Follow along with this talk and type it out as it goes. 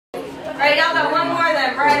Alright, y'all got one more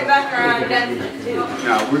then. Brian back around again.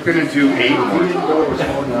 No, we're gonna do 8 more.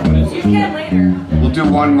 You can later. We'll do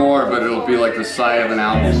one more, but it'll be like the side of an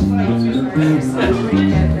album. What's this?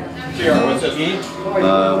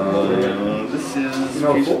 This is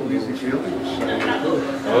Peaceful Music Feelings.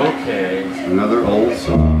 Okay. Another old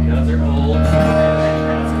song. Another old.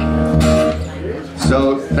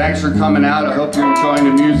 So thanks for coming out. I hope you're enjoying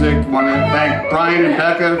the music. I want to thank Brian and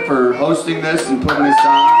Becca for hosting this and putting this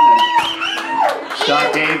on. And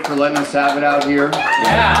Stockyard for letting us have it out here.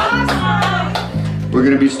 Yeah. We're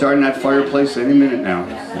going to be starting that fireplace any minute now.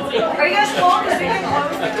 Are you guys cold? Is it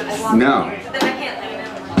closed? No. Then I can't leave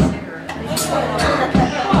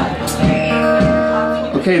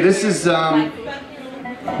it. Okay, this is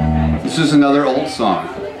another old song.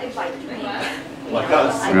 Like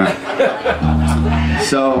us. Right.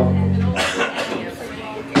 So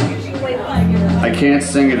I can't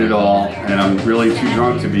sing it at all, and I'm really too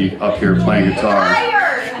drunk to be up here playing guitar.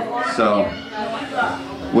 So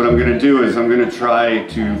what I'm going to do is I'm going to try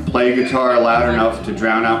to play guitar loud enough to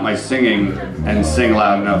drown out my singing and sing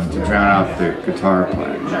loud enough to drown out the guitar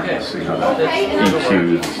playing. Let's see how that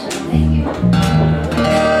EQs.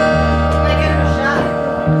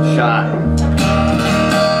 Shot.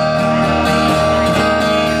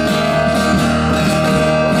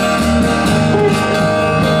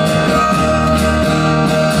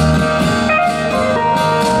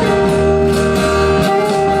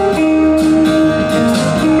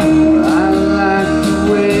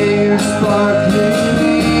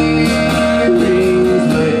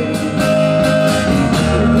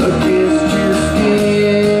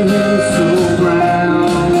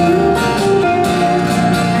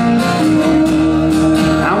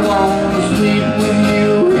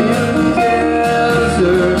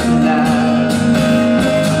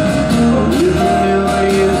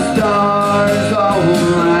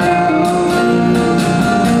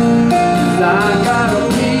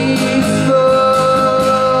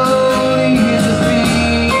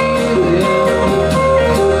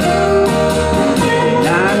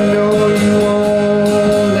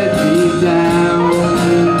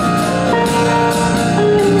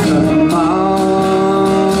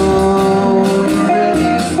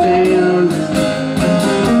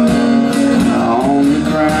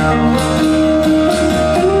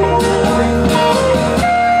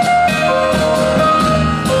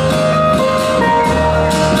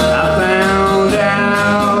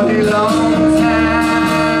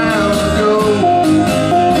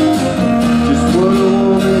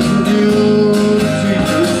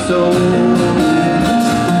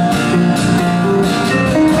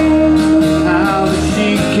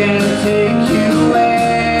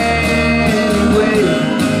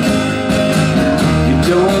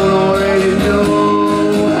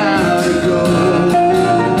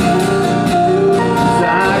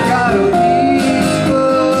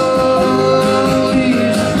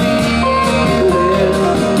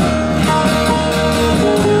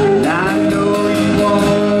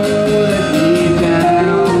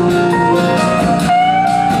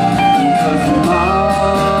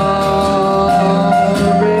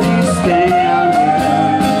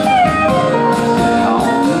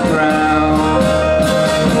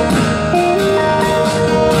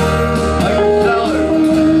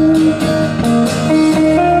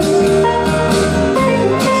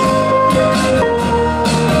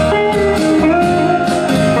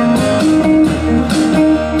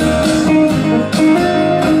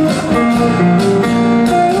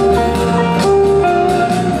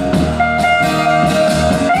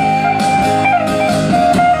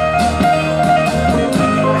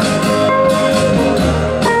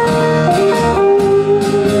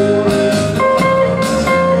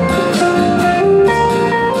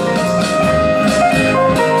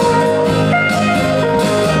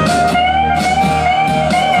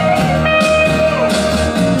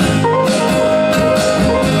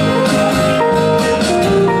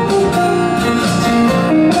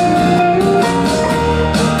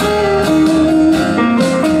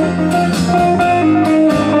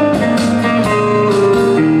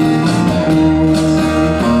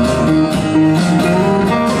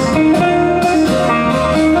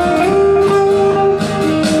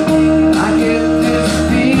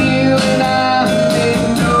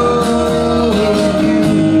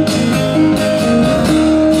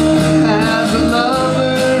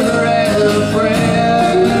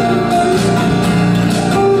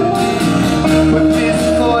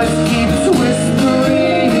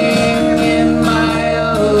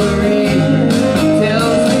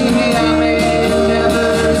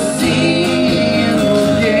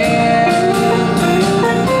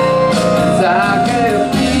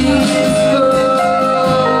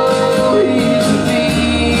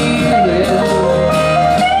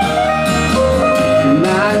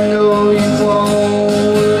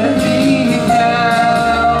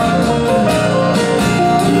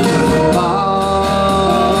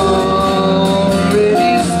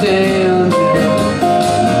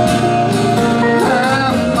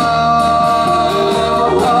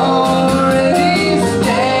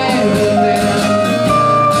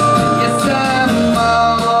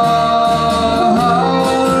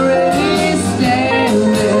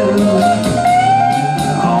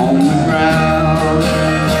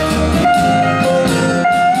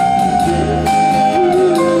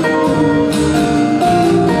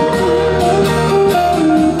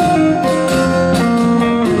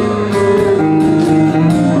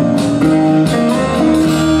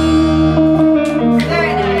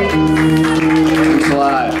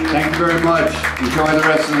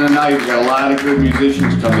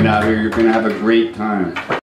 coming out here. You're going to have a great time.